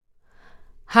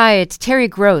Hi, it's Terry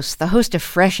Gross, the host of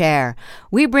Fresh Air.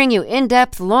 We bring you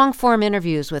in-depth, long-form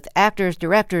interviews with actors,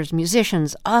 directors,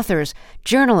 musicians, authors,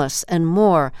 journalists, and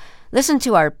more. Listen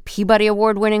to our Peabody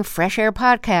Award-winning Fresh Air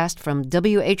podcast from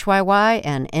WHYY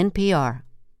and NPR.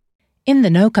 In the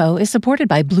NOCO is supported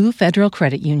by Blue Federal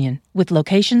Credit Union, with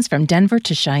locations from Denver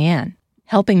to Cheyenne,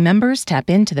 helping members tap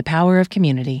into the power of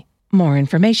community. More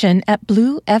information at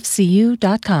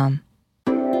bluefcu.com.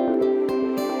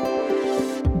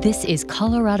 This is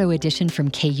Colorado Edition from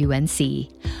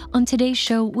KUNC. On today's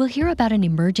show, we'll hear about an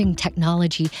emerging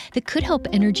technology that could help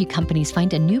energy companies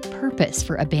find a new purpose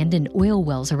for abandoned oil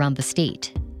wells around the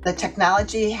state. The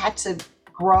technology had to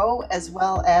grow, as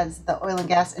well as the oil and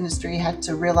gas industry had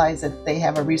to realize that they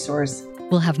have a resource.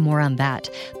 We'll have more on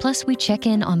that. Plus, we check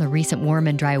in on the recent warm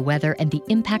and dry weather and the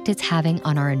impact it's having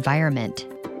on our environment.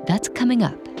 That's coming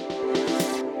up.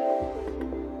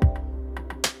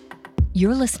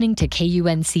 You're listening to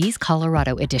KUNC's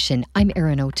Colorado Edition. I'm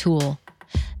Erin O'Toole.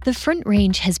 The Front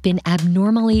Range has been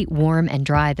abnormally warm and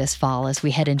dry this fall as we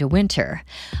head into winter.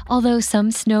 Although some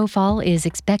snowfall is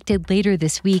expected later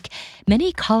this week,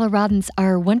 many Coloradans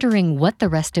are wondering what the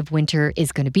rest of winter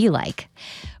is going to be like.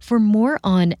 For more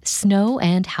on snow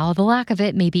and how the lack of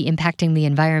it may be impacting the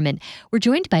environment, we're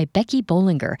joined by Becky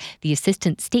Bollinger, the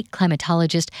Assistant State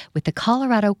Climatologist with the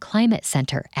Colorado Climate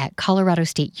Center at Colorado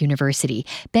State University.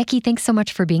 Becky, thanks so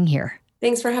much for being here.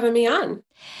 Thanks for having me on.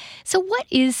 So what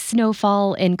is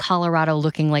snowfall in Colorado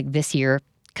looking like this year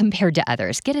compared to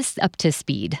others? Get us up to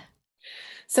speed.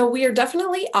 So we are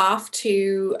definitely off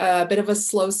to a bit of a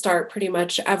slow start pretty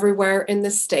much everywhere in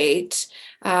the state.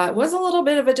 It was a little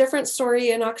bit of a different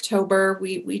story in October.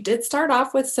 We did start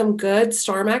off with some good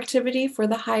storm activity for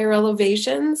the higher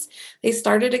elevations. They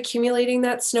started accumulating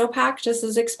that snowpack just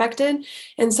as expected.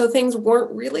 And so things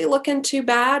weren't really looking too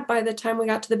bad by the time we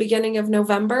got to the beginning of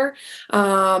November.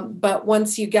 But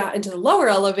once you got into the lower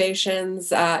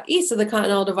elevations, east of the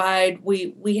Continental Divide,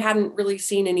 we hadn't really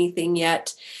seen anything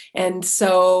yet. And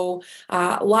so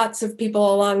lots of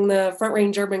people along the Front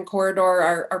Range Urban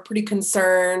Corridor are pretty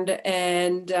concerned,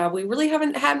 and we really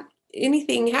haven't had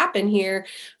anything happen here.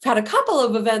 We've had a couple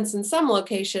of events in some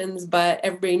locations, but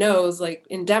everybody knows, like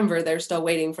in Denver, they're still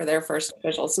waiting for their first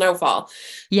official snowfall.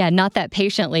 Yeah, not that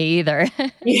patiently either.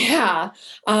 Yeah.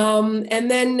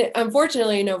 And then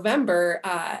unfortunately in November,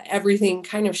 everything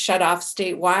kind of shut off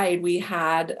statewide. We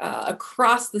had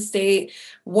across the state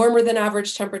warmer than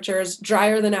average temperatures,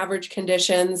 drier than average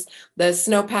conditions. The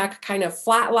snowpack kind of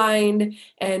flatlined.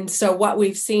 And so what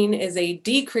we've seen is a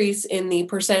decrease in the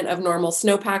percent of normal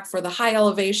snowpack for the high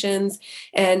elevations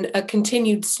and a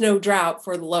continued snow drought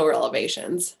for the lower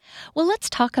elevations. Well, let's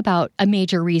talk about a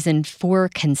major reason for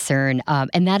concern,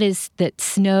 and that is that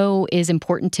snow is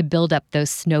important to build up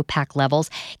those snowpack levels.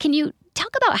 Can you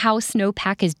talk about how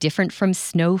snowpack is different from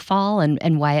snowfall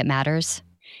and why it matters?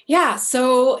 Yeah,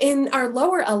 so in our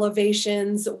lower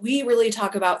elevations, we really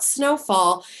talk about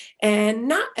snowfall and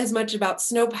not as much about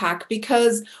snowpack,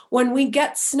 because when we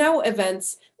get snow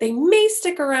events, they may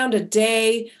stick around a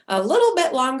day, a little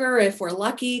bit longer if we're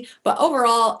lucky, but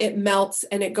overall it melts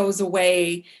and it goes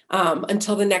away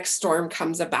until the next storm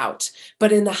comes about.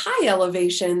 But in the high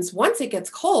elevations, once it gets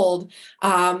cold,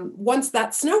 once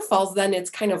that snow falls, then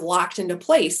it's kind of locked into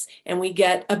place and we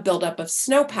get a buildup of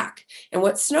snowpack. And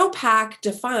what snowpack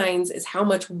defines is how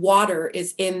much water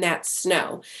is in that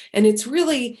snow. And it's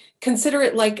really, consider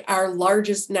it like our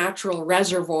largest natural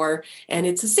reservoir, and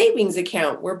it's a savings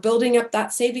account. We're building up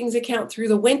that savings account through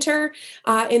the winter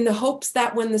in the hopes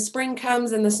that when the spring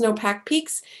comes and the snowpack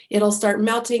peaks, it'll start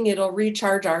melting, it'll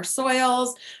recharge our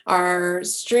soils, our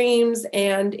streams,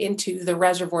 and into the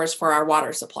reservoirs for our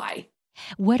water supply.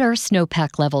 What are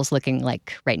snowpack levels looking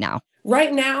like right now?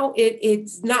 Right now,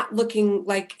 it's not looking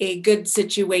like a good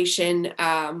situation.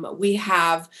 We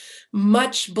have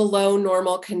much below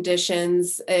normal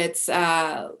conditions. It's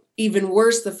even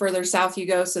worse the further south you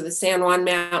go. So the San Juan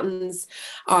Mountains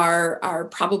are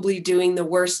probably doing the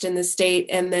worst in the state.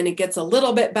 And then it gets a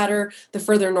little bit better the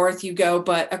further north you go.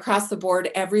 But across the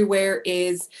board, everywhere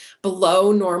is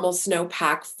below normal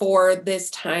snowpack for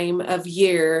this time of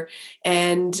year.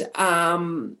 And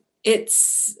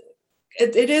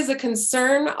it is a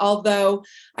concern, although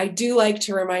I do like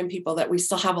to remind people that we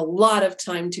still have a lot of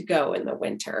time to go in the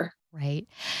winter. Right.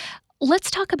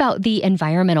 Let's talk about the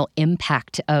environmental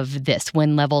impact of this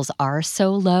when levels are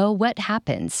so low. What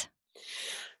happens?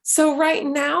 So right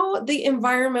now, the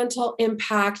environmental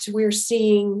impact we're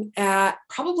seeing at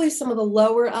probably some of the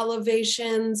lower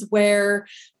elevations where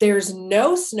there's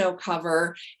no snow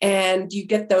cover and you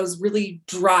get those really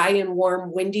dry and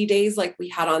warm, windy days like we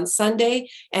had on Sunday.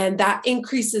 And that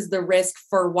increases the risk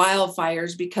for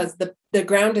wildfires because the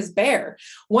ground is bare.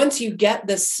 Once you get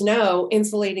the snow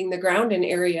insulating the ground in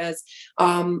areas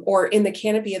or in the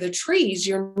canopy of the trees,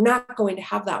 you're not going to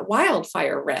have that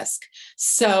wildfire risk.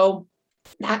 So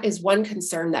that is one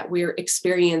concern that we're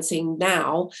experiencing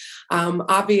now.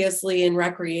 Obviously, in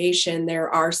recreation, there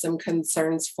are some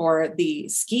concerns for the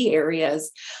ski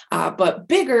areas, but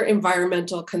bigger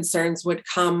environmental concerns would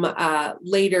come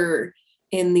later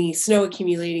in the snow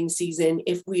accumulating season.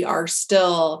 If we are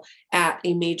still at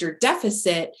a major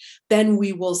deficit, then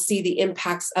we will see the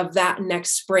impacts of that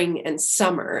next spring and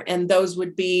summer. And those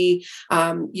would be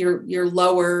your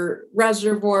lower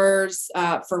reservoirs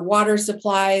for water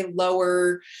supply,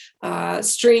 lower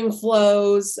stream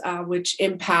flows, which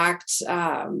impact,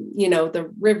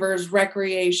 the rivers,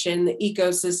 recreation, the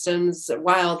ecosystems,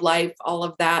 wildlife, all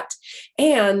of that.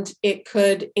 And it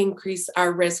could increase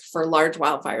our risk for large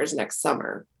wildfires next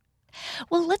summer.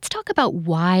 Well, let's talk about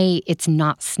why it's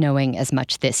not snowing as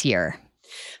much this year.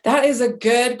 That is a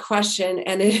good question,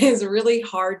 and it is really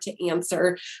hard to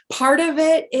answer. Part of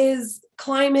it is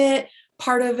climate,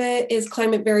 part of it is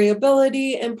climate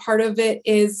variability, and part of it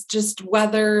is just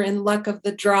weather and luck of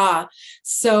the draw.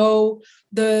 So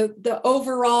the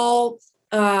overall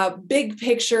big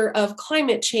picture of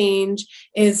climate change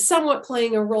is somewhat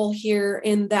playing a role here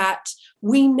in that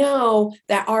we know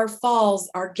that our falls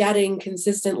are getting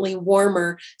consistently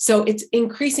warmer. So it's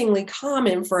increasingly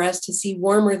common for us to see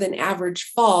warmer than average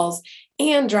falls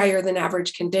and drier than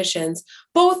average conditions,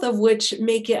 both of which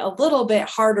make it a little bit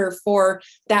harder for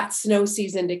that snow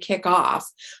season to kick off.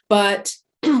 But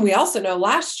we also know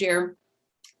last year,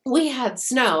 we had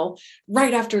snow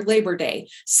right after Labor Day.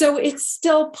 So it's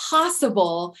still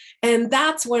possible. And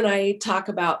that's when I talk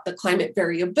about the climate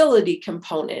variability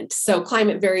component. So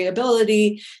climate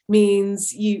variability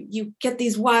means you get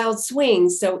these wild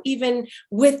swings. So even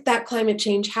with that climate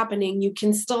change happening, you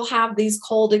can still have these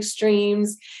cold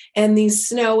extremes and these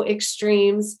snow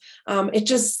extremes. It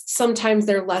just sometimes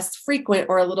they're less frequent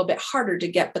or a little bit harder to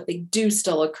get, but they do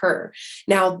still occur.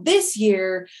 Now, this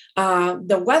year,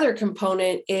 the weather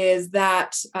component is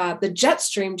that the jet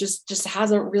stream just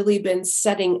hasn't really been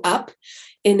setting up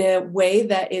in a way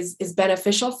that is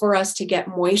beneficial for us to get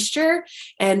moisture.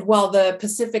 And while the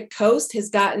Pacific coast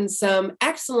has gotten some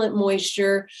excellent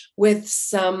moisture with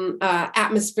some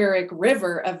atmospheric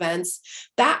river events,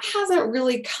 that hasn't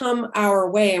really come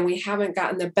our way, and we haven't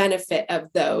gotten the benefit of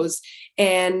those.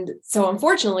 And so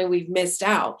unfortunately, we've missed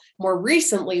out. More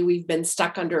recently, we've been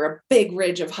stuck under a big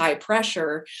ridge of high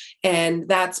pressure, and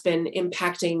that's been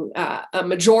impacting a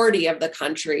majority of the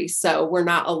country. So we're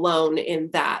not alone in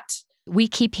that. We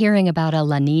keep hearing about a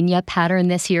La Nina pattern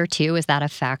this year, too. Is that a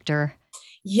factor?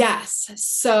 Yes.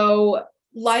 So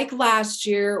like last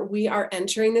year, we are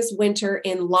entering this winter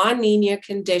in La Nina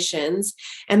conditions,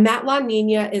 and that La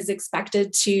Nina is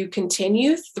expected to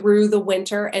continue through the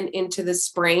winter and into the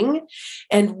spring.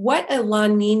 And what a La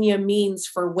Nina means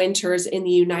for winters in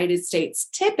the United States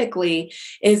typically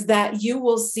is that you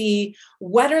will see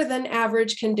wetter than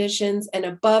average conditions and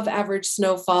above average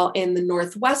snowfall in the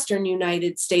northwestern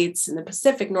United States and the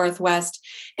Pacific Northwest,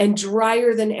 and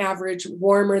drier than average,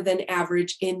 warmer than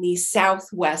average in the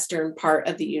southwestern part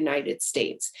of the United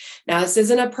States. Now, this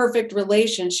isn't a perfect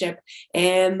relationship,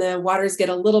 and the waters get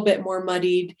a little bit more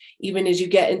muddied even as you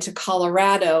get into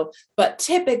Colorado, but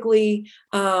typically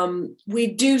we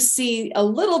do see a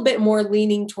little bit more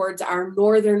leaning towards our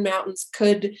northern mountains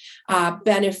could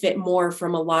benefit more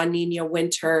from a La Nina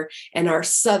winter, and our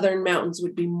southern mountains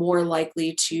would be more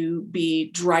likely to be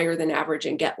drier than average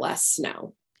and get less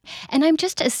snow. And I'm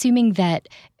just assuming that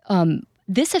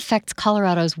this affects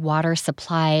Colorado's water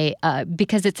supply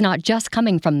because it's not just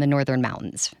coming from the northern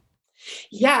mountains.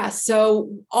 Yeah, so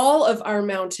all of our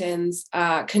mountains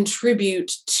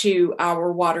contribute to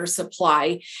our water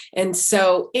supply. And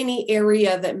so any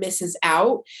area that misses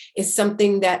out is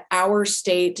something that our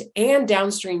state and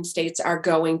downstream states are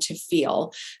going to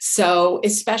feel. So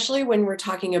especially when we're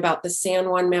talking about the San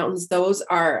Juan Mountains, those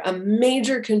are a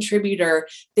major contributor.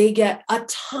 They get a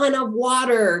ton of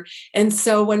water. And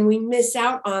so when we miss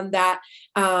out on that,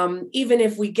 even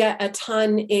if we get a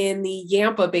ton in the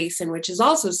Yampa Basin, which is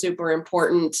also super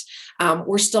important,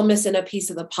 we're still missing a piece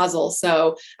of the puzzle.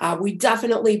 So we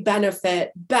definitely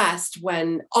benefit best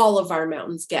when all of our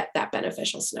mountains get that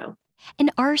beneficial snow.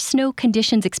 And are snow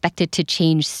conditions expected to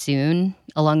change soon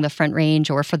along the Front Range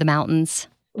or for the mountains?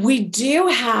 We do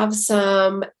have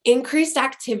some increased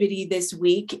activity this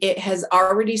week. It has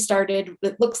already started.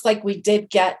 It looks like we did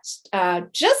get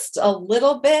just a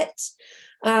little bit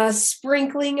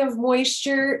sprinkling of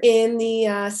moisture in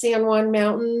the San Juan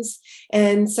Mountains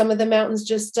and some of the mountains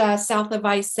just south of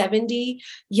I-70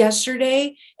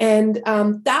 yesterday. And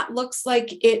that looks like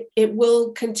it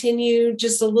will continue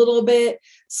just a little bit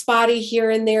spotty here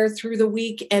and there through the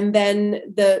week. And then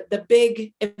the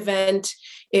big event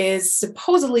is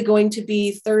supposedly going to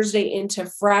be Thursday into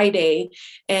Friday.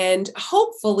 And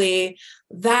hopefully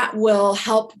that will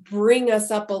help bring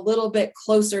us up a little bit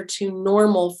closer to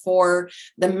normal for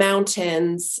the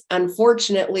mountains.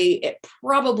 Unfortunately, it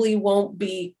probably won't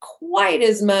be quite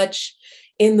as much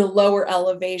in the lower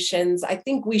elevations. I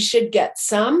think we should get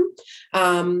some,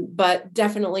 but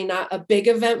definitely not a big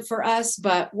event for us.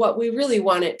 But what we really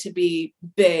want it to be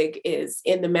big is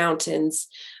in the mountains,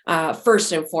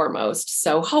 first and foremost.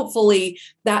 So hopefully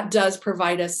that does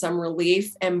provide us some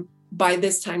relief. And by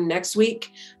this time next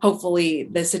week, hopefully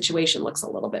the situation looks a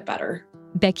little bit better.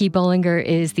 Becky Bollinger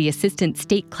is the assistant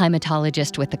state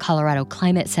climatologist with the Colorado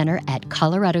Climate Center at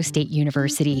Colorado State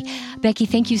University. Becky,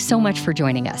 thank you so much for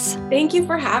joining us. Thank you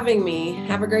for having me.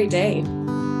 Have a great day.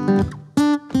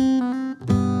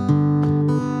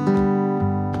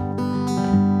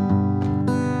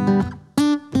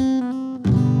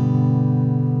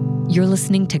 You're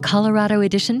listening to Colorado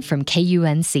Edition from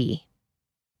KUNC.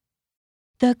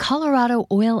 The Colorado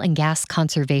Oil and Gas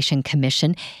Conservation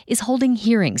Commission is holding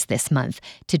hearings this month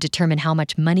to determine how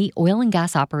much money oil and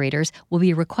gas operators will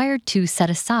be required to set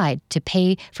aside to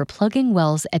pay for plugging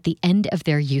wells at the end of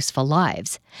their useful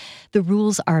lives. The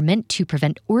rules are meant to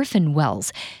prevent orphan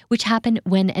wells, which happen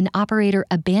when an operator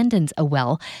abandons a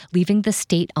well, leaving the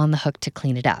state on the hook to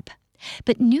clean it up.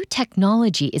 But new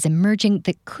technology is emerging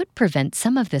that could prevent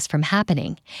some of this from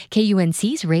happening.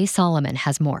 KUNC's Ray Solomon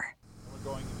has more.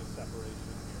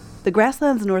 The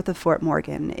grasslands north of Fort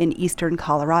Morgan in eastern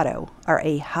Colorado are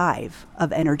a hive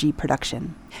of energy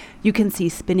production. You can see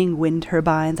spinning wind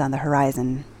turbines on the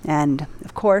horizon and,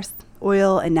 of course,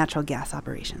 oil and natural gas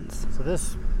operations. So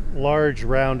this large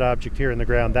round object here in the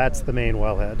ground, that's the main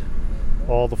wellhead.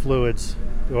 All the fluids,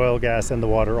 the oil, gas, and the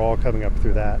water all coming up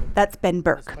through that. That's Ben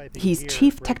Burke. He's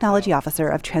Chief Technology Officer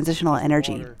of Transitional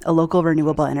Energy, a local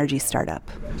renewable energy startup.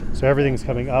 So everything's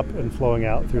coming up and flowing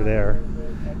out through there.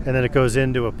 And then it goes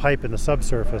into a pipe in the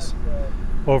subsurface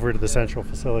over to the central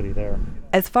facility there.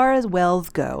 As far as wells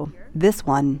go, this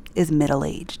one is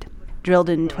middle-aged. Drilled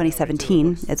in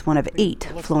 2017, it's one of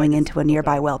 8 flowing into a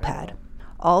nearby well pad.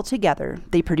 Altogether,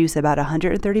 they produce about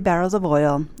 130 barrels of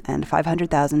oil and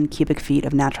 500,000 cubic feet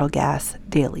of natural gas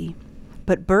daily.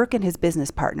 But Burke and his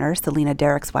business partner, Selena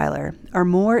Derricksweiler, are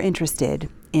more interested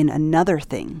in another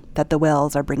thing that the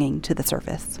wells are bringing to the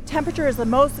surface. Temperature is the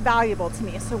most valuable to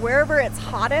me, so wherever it's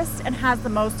hottest and has the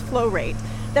most flow rate,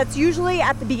 that's usually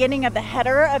at the beginning of the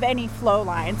header of any flow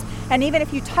lines. And even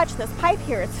if you touch this pipe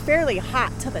here, it's fairly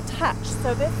hot to the touch.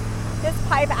 So this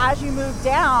pipe, as you move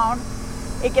down,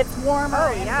 it gets warmer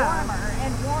warmer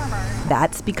and warmer.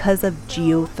 That's because of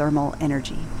geothermal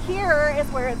energy. Here is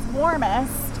where it's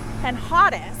warmest and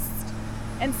hottest.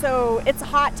 And so it's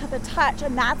hot to the touch,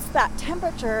 and that's that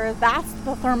temperature, that's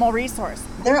the thermal resource.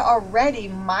 They're already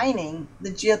mining the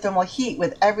geothermal heat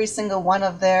with every single one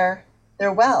of their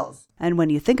wells. And when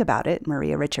you think about it,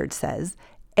 Maria Richards says,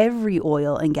 every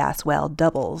oil and gas well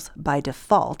doubles by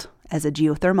default as a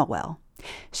geothermal well.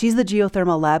 She's the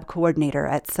geothermal lab coordinator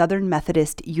at Southern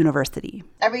Methodist University.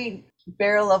 Every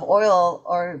barrel of oil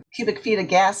or cubic feet of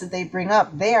gas that they bring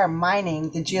up, they are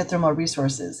mining the geothermal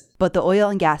resources. But the oil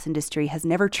and gas industry has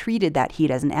never treated that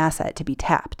heat as an asset to be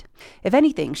tapped. If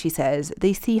anything, she says,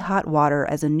 they see hot water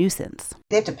as a nuisance.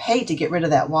 They have to pay to get rid of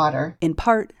that water. In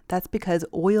part, that's because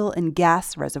oil and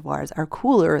gas reservoirs are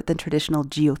cooler than traditional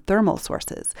geothermal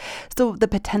sources, so the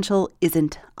potential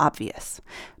isn't obvious.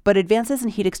 But advances in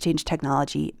heat exchange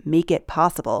technology make it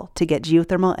possible to get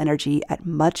geothermal energy at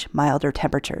much milder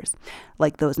temperatures,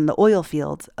 like those in the oil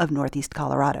fields of northeast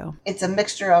Colorado. It's a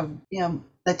mixture of,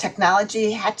 the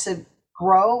technology had to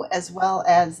grow as well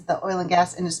as the oil and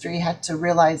gas industry had to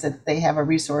realize that they have a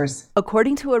resource.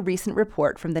 According to a recent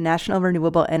report from the National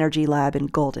Renewable Energy Lab in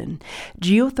Golden,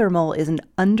 geothermal is an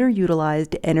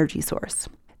underutilized energy source.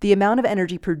 The amount of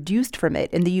energy produced from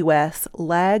it in the U.S.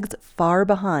 lags far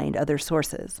behind other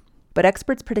sources. But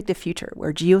experts predict a future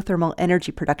where geothermal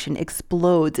energy production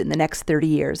explodes in the next 30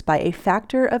 years by a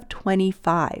factor of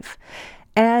 25.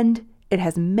 And it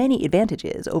has many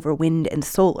advantages over wind and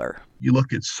solar. You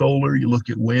look at solar, you look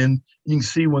at wind, you can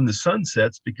see when the sun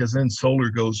sets because then solar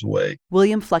goes away.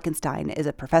 William Fleckenstein is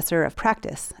a professor of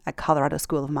practice at Colorado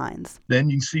School of Mines. Then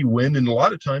you can see wind, and a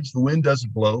lot of times the wind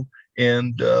doesn't blow,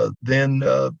 and then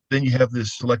you have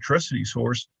this electricity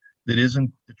source that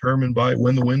isn't determined by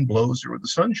when the wind blows or the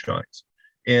sun shines.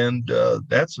 And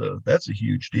that's a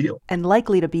huge deal. And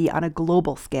likely to be on a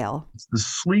global scale. It's the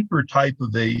sleeper type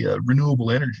of a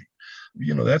renewable energy.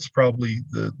 That's probably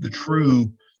the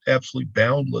true, absolutely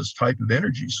boundless type of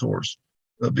energy source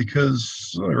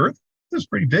because Earth is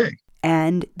pretty big.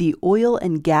 And the oil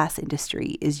and gas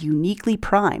industry is uniquely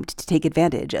primed to take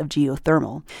advantage of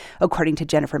geothermal, according to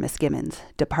Jennifer Miskimmins,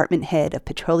 department head of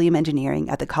petroleum engineering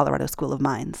at the Colorado School of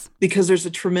Mines. Because there's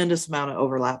a tremendous amount of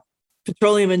overlap.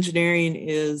 Petroleum engineering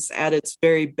is at its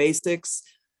very basics,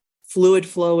 fluid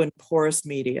flow and porous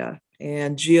media.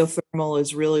 And geothermal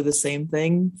is really the same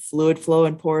thing, fluid flow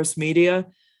and porous media.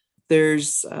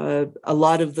 There's a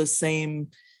lot of the same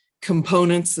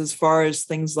components as far as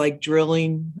things like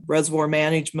drilling, reservoir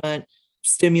management,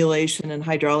 stimulation, and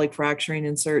hydraulic fracturing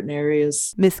in certain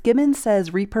areas. Miskimmins says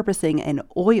repurposing an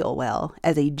oil well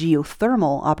as a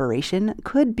geothermal operation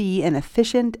could be an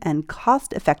efficient and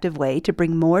cost-effective way to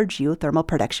bring more geothermal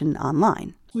production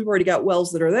online. We've already got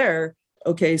wells that are there.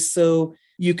 Okay, so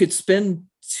you could spend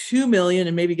 $2 million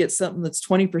and maybe get something that's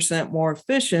 20% more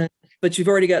efficient, but you've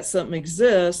already got something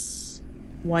exists.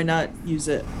 Why not use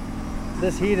it?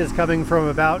 This heat is coming from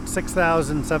about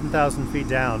 6,000, 7,000 feet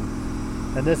down.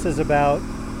 And this is about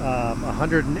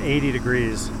 180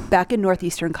 degrees. Back in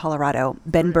northeastern Colorado,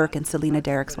 Ben Burke and Selena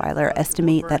Derricksweiler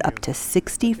estimate that up to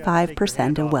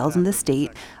 65% of wells in the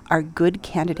state are good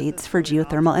candidates for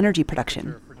geothermal energy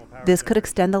production. This could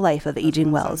extend the life of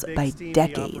aging wells by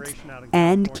decades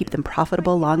and keep them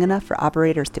profitable long enough for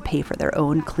operators to pay for their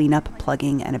own cleanup,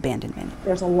 plugging, and abandonment.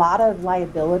 There's a lot of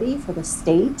liability for the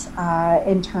state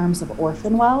in terms of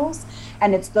orphan wells,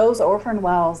 and it's those orphan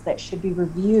wells that should be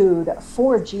reviewed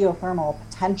for geothermal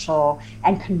potential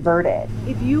and converted.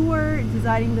 If you were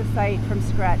designing the site from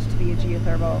scratch to be a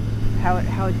geothermal,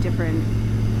 how different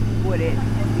would it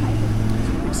be?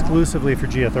 Exclusively for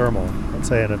geothermal, let's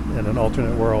say in an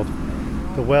alternate world,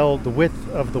 the width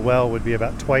of the well would be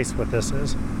about twice what this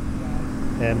is,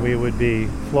 and we would be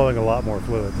flowing a lot more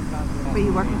fluid. But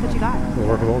you work with what you got. We'll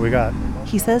work with what we got.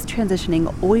 He says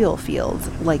transitioning oil fields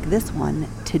like this one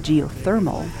to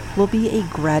geothermal will be a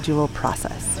gradual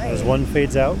process. As one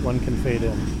fades out, one can fade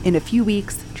in. In a few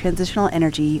weeks, Transitional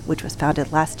Energy, which was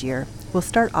founded last year, will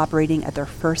start operating at their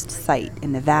first site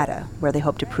in Nevada, where they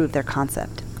hope to prove their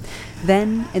concept.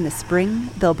 Then, in the spring,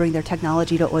 they'll bring their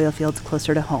technology to oil fields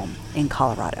closer to home in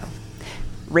Colorado.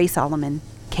 Ray Solomon,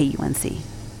 KUNC.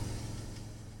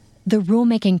 The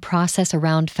rulemaking process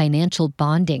around financial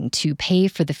bonding to pay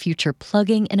for the future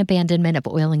plugging and abandonment of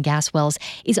oil and gas wells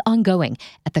is ongoing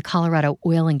at the Colorado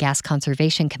Oil and Gas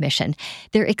Conservation Commission.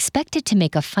 They're expected to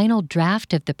make a final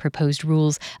draft of the proposed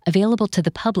rules available to the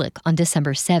public on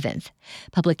December 7th.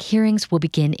 Public hearings will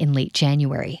begin in late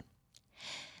January.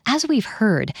 As we've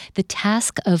heard, the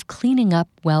task of cleaning up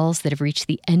wells that have reached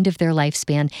the end of their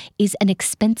lifespan is an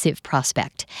expensive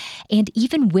prospect. And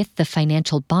even with the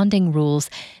financial bonding rules,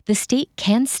 the state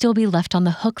can still be left on the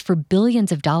hook for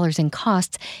billions of dollars in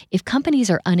costs if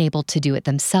companies are unable to do it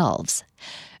themselves.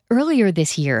 Earlier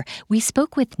this year, we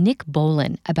spoke with Nick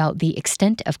Bolin about the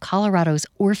extent of Colorado's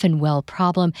orphan well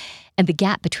problem and the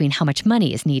gap between how much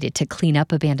money is needed to clean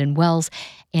up abandoned wells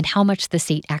and how much the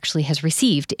state actually has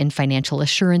received in financial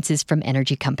assurances from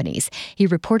energy companies. He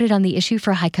reported on the issue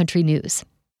for High Country News.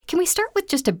 Can we start with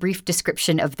just a brief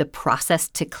description of the process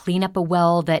to clean up a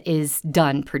well that is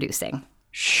done producing?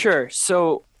 Sure.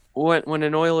 So when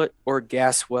an oil or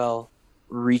gas well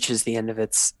reaches the end of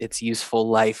its useful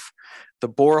life, the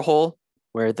borehole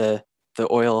where the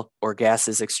oil or gas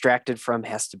is extracted from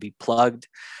has to be plugged,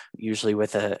 usually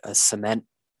with a cement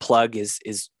plug is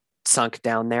sunk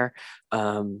down there.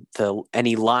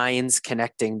 Any lines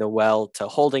connecting the well to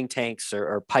holding tanks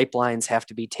or pipelines have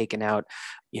to be taken out.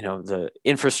 The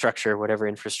infrastructure, whatever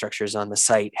infrastructure is on the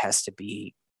site, has to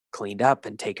be cleaned up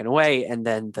and taken away. And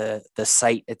then the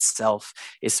site itself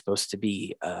is supposed to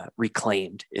be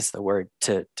reclaimed, is the word,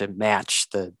 to match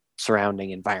the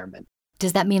surrounding environment.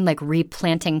 Does that mean like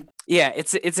replanting? Yeah,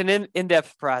 it's an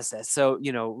in-depth process. So,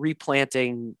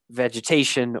 replanting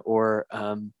vegetation or,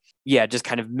 just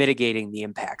kind of mitigating the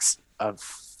impacts of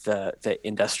the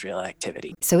industrial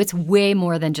activity. So it's way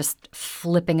more than just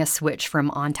flipping a switch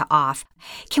from on to off.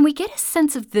 Can we get a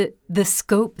sense of the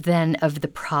scope then of the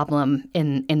problem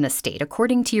in the state?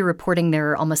 According to your reporting, there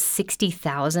are almost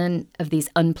 60,000 of these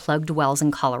unplugged wells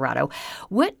in Colorado.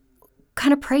 What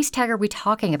kind of price tag are we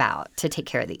talking about to take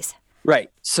care of these? Right.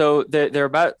 So there are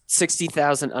about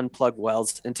 60,000 unplugged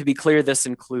wells. And to be clear, this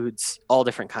includes all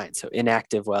different kinds. So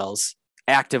inactive wells,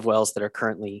 active wells that are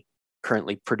currently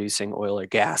producing oil or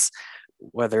gas,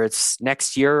 whether it's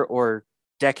next year or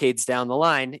decades down the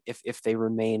line, if they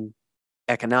remain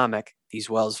economic, these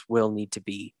wells will need to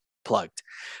be plugged.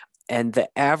 And the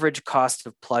average cost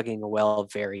of plugging a well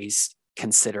varies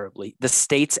considerably. The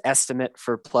state's estimate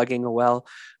for plugging a well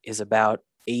is about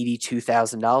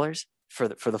 $82,000 for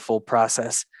the full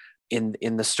process. In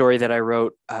the story that I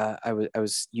wrote, I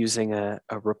was using a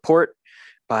report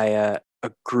by a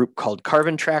group called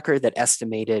Carbon Tracker that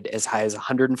estimated as high as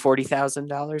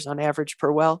 $140,000 on average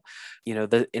per well.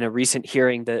 In a recent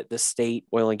hearing, the State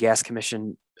Oil and Gas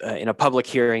Commission, in a public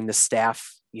hearing, the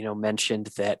staff, mentioned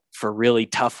that for really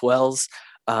tough wells,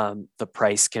 the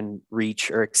price can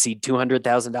reach or exceed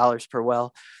 $200,000 per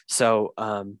well. So,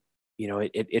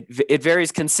 it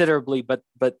varies considerably, but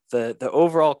the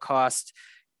overall cost,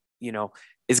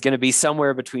 is going to be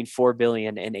somewhere between $4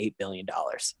 billion and $8 billion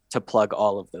to plug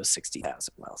all of those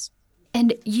 60,000 wells.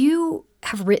 And you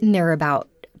have written there about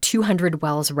 200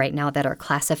 wells right now that are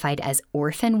classified as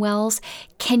orphan wells.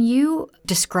 Can you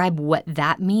describe what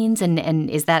that means? And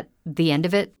is that the end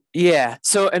of it? Yeah.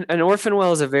 So an orphan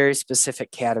well is a very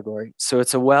specific category. So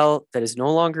it's a well that is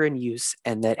no longer in use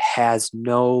and that has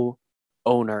no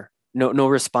owner, no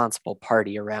responsible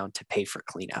party around to pay for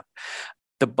cleanup.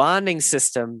 The bonding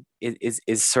system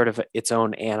is sort of its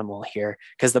own animal here,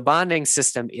 because the bonding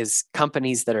system is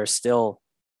companies that are still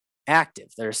active,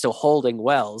 that are still holding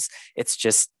wells. It's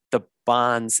just the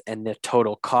bonds and the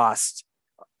total cost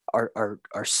are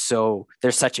so,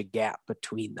 there's such a gap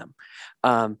between them.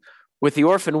 With the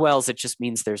orphan wells, it just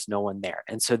means there's no one there.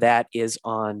 And so that is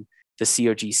on the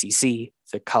COGCC,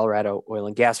 the Colorado Oil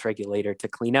and Gas Regulator, to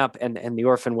clean up. And the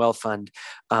Orphan Well Fund,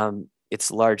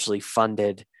 it's largely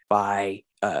funded by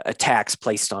a tax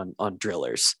placed on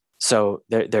drillers. So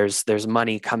there's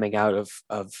money coming out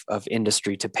of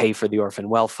industry to pay for the Orphan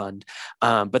Well Fund.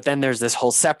 But then there's this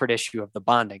whole separate issue of the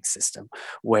bonding system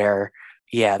where,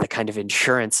 the kind of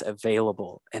insurance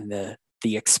available and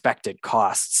the expected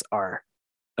costs are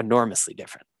enormously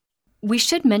different. We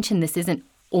should mention this isn't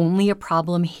only a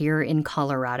problem here in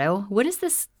Colorado. What does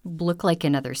this look like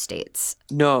in other states?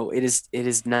 No, it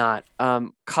is not.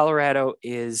 Colorado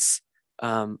is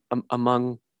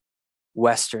among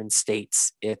Western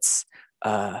states. It's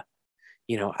I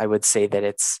would say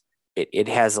that it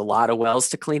has a lot of wells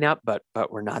to clean up, but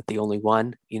we're not the only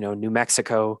one. New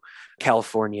Mexico,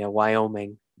 California,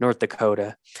 Wyoming, North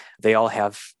Dakota, they all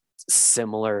have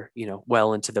similar,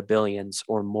 well into the billions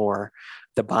or more.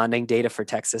 The bonding data for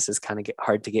Texas is kind of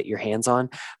hard to get your hands on,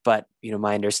 but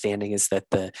my understanding is that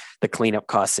the cleanup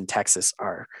costs in Texas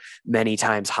are many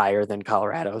times higher than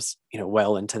Colorado's,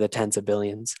 well into the tens of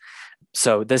billions.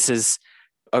 So this is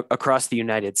across the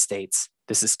United States,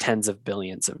 this is tens of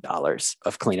billions of dollars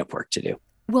of cleanup work to do.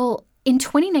 Well, in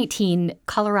 2019,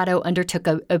 Colorado undertook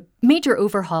a major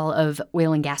overhaul of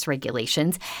oil and gas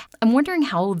regulations. I'm wondering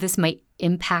how this might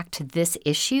impact this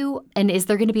issue, and is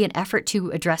there going to be an effort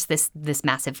to address this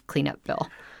massive cleanup bill?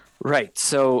 Right.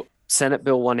 So Senate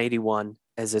Bill 181,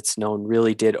 as it's known,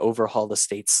 really did overhaul the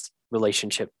state's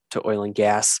relationship to oil and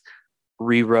gas,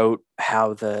 rewrote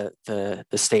how the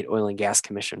State Oil and Gas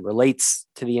Commission relates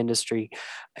to the industry,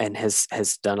 and has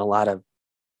done a lot of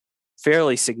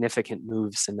fairly significant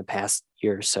moves in the past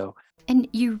year or so. And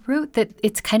you wrote that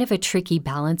it's kind of a tricky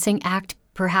balancing act.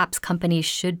 Perhaps companies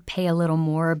should pay a little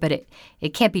more, but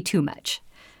it can't be too much.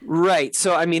 Right.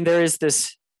 So, there is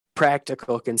this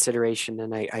practical consideration,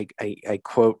 and I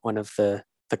quote one of the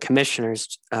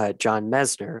commissioners, John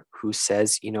Mesner, who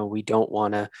says, we don't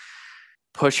want to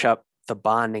push up the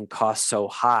bonding cost so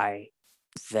high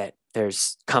that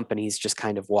there's companies just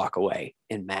kind of walk away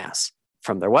in mass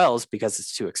from their wells because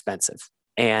it's too expensive.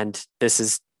 And this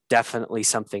is definitely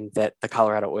something that the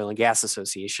Colorado Oil and Gas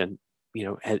Association,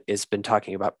 has been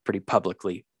talking about pretty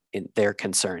publicly in their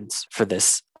concerns for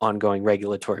this ongoing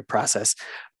regulatory process.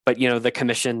 But, the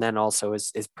commission then also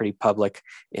is pretty public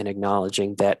in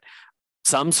acknowledging that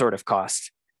some sort of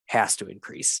cost has to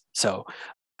increase. So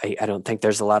I don't think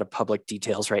there's a lot of public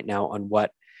details right now on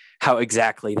how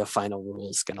exactly the final rule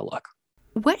is going to look.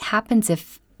 What happens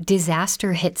if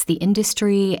disaster hits the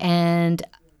industry and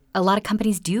a lot of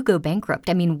companies do go bankrupt?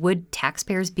 Would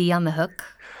taxpayers be on the hook?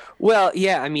 Well,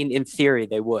 yeah, in theory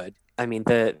they would.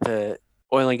 The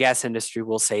oil and gas industry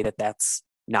will say that that's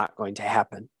not going to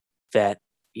happen, that,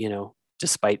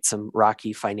 despite some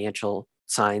rocky financial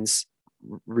signs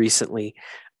recently,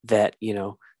 that,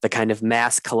 the kind of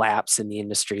mass collapse in the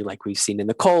industry like we've seen in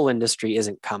the coal industry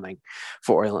isn't coming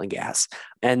for oil and gas.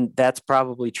 And that's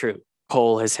probably true.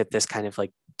 Coal has hit this kind of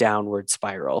like downward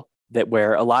spiral that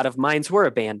where a lot of mines were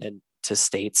abandoned to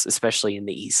states, especially in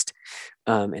the East,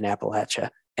 in Appalachia.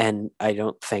 And I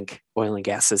don't think oil and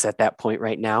gas is at that point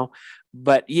right now.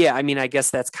 But yeah, I mean, I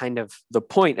guess that's kind of the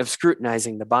point of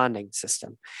scrutinizing the bonding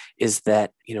system is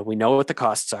that, we know what the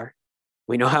costs are.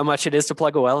 We know how much it is to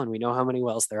plug a well, and we know how many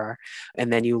wells there are.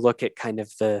 And then you look at kind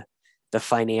of the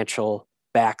financial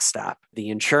backstop, the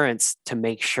insurance to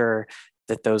make sure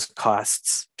that those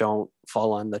costs don't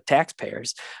fall on the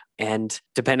taxpayers. And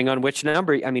depending on which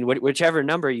number, whichever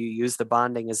number you use, the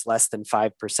bonding is less than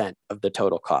 5% of the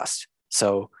total cost.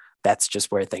 So that's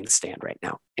just where things stand right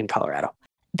now in Colorado.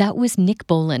 That was Nick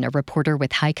Bolin, a reporter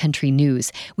with High Country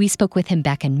News. We spoke with him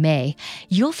back in May.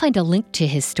 You'll find a link to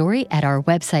his story at our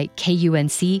website,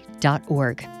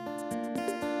 kunc.org.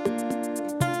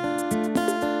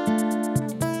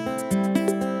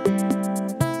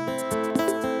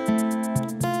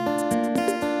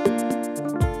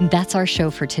 That's our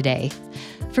show for today.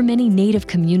 For many Native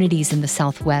communities in the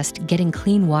Southwest, getting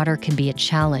clean water can be a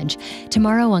challenge.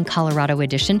 Tomorrow on Colorado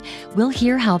Edition, we'll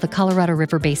hear how the Colorado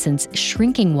River Basin's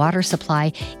shrinking water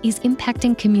supply is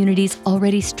impacting communities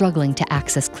already struggling to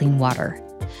access clean water.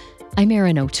 I'm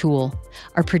Erin O'Toole.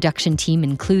 Our production team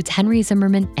includes Henry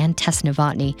Zimmerman and Tess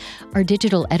Novotny. Our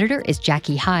digital editor is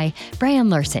Jackie High. Brian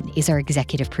Larson is our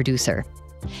executive producer.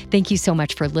 Thank you so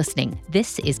much for listening.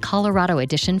 This is Colorado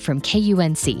Edition from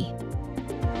KUNC.